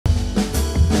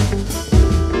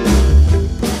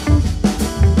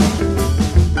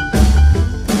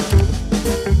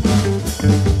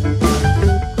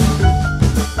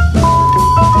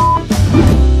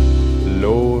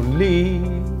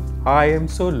I am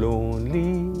so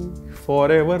lonely,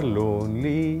 forever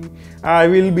lonely. I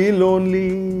will be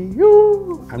lonely.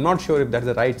 I'm not sure if that's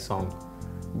the right song,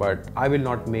 but I will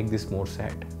not make this more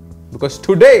sad. Because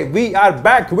today we are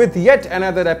back with yet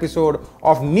another episode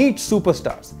of NEET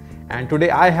Superstars. And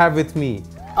today I have with me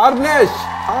Arnesh.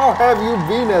 How have you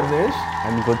been, Arnesh?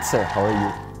 I'm good, sir. How are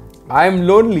you? I'm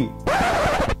lonely.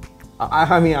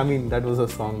 I mean, that was a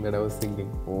song that I was singing.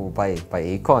 Oh, by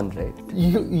Akon, right?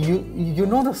 You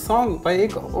know the song by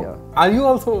Akon? Oh, yeah. Are you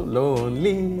also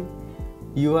lonely?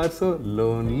 You are so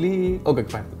lonely. Okay,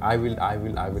 fine. I will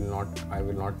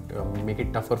not make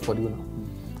it tougher for you now.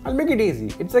 I'll make it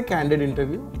easy. It's a candid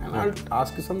interview, and I'll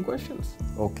ask you some questions.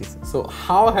 Okay, sir. So,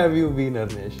 how have you been,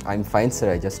 Arnesh? I'm fine,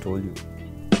 sir. I just told you.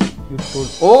 You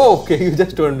told? Oh, okay. You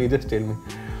just told me. Just tell me.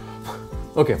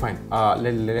 Okay, fine.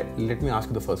 Let me ask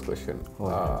you the first question.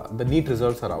 The NEET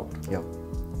results are out. Yeah.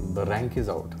 The rank is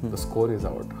out. The score is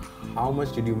out. How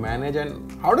much did you manage,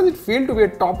 and how does it feel to be a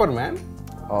topper, man?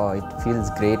 It feels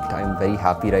great. I'm very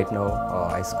happy right now.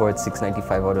 I scored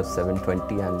 695 out of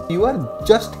 720, and You are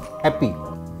just happy.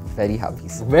 very happy,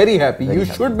 sir. Very happy. Very You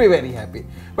happy. should be very happy.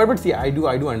 But see, I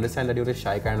do understand that you're a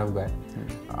shy kind of guy.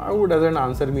 Who doesn't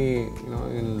answer me,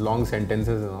 in long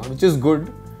sentences and all, which is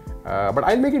good. But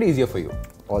I'll make it easier for you.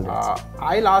 All right.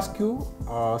 I'll ask you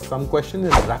some questions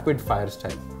in rapid fire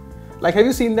style. Like, have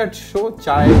you seen that show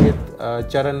Chai with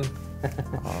Charan?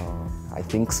 I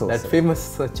think so, That sir.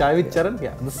 famous Chai with Charan?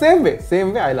 Yeah, the same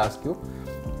way I'll ask you.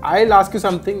 I'll ask you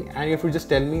something and you have to just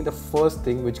tell me the first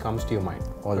thing which comes to your mind.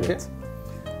 All okay? right.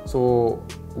 So,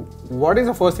 what is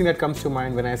the first thing that comes to your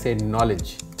mind when I say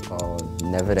knowledge?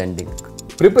 Never ending.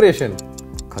 Preparation.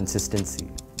 Consistency.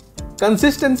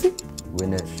 Consistency.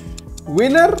 Winner.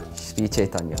 Winner. Sri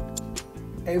Chaitanya.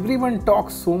 Everyone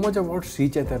talks so much about Sri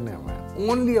Chaitanya, man.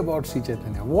 Only about Sri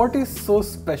Chaitanya. What is so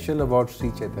special about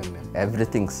Sri Chaitanya?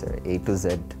 Everything, sir. A to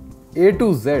Z. A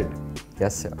to Z.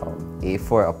 Yes, sir. A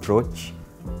for approach.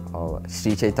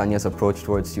 Sri Chaitanya's approach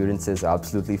towards students is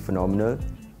absolutely phenomenal.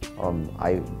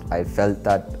 I felt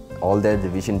that all their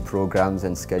revision programs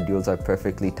and schedules are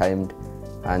perfectly timed,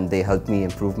 and they helped me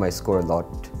improve my score a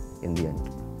lot in the end.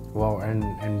 Wow,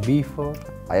 and B for?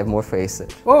 I have more for A, sir.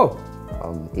 Oh!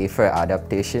 A for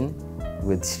adaptation.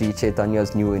 With Sri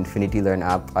Chaitanya's new Infinity Learn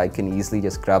app, I can easily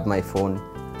just grab my phone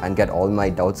and get all my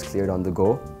doubts cleared on the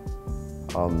go.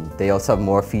 They also have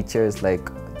more features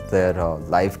like their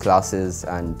live classes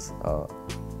and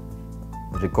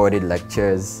recorded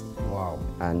lectures. Wow.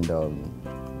 And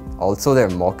also their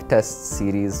mock test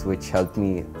series, which helped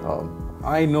me.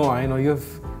 I know.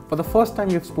 You've, for the first time,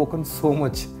 you've spoken so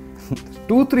much.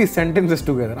 2-3 sentences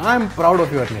together. I'm proud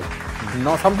of you, Arnesh.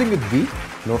 Now, something with B?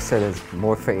 No, sir, there's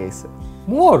more for A, sir.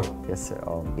 More? Yes, sir.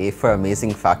 A for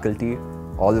amazing faculty.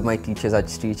 All of my teachers at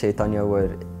Sri Chaitanya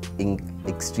were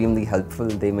extremely helpful.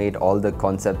 They made all the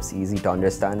concepts easy to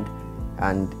understand,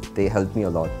 and they helped me a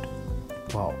lot.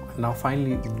 Wow. Now,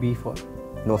 finally, B for?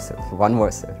 No, sir. One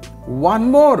more, sir.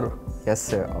 One more? Yes,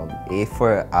 sir. A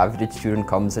for average student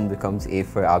comes and becomes A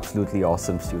for absolutely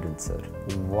awesome student, sir.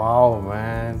 Wow,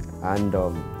 man. And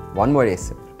one more A,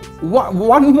 sir.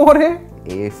 One more A?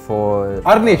 A for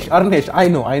Arnesh, I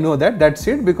know that. That's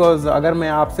it. Because अगर मैं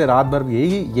आपसे रात भर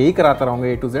यही कराता रहूँगा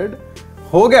A to Z,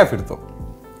 हो गया फिर तो.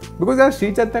 Because यार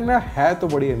Sri Chaitanya है तो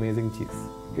बड़ी amazing चीज.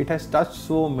 It has touched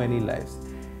so many lives,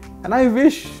 and I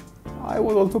wish I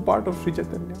was also part of Sri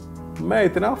Chaitanya. मैं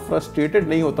इतना frustrated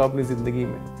नहीं होता अपनी जिंदगी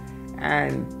में,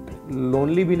 and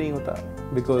lonely भी नहीं होता,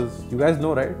 because you guys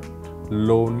know, right?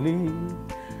 Lonely,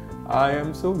 I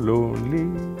am so lonely.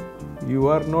 You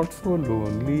are not so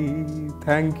lonely.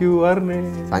 Thank you,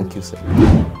 Arnesh. Thank you, sir.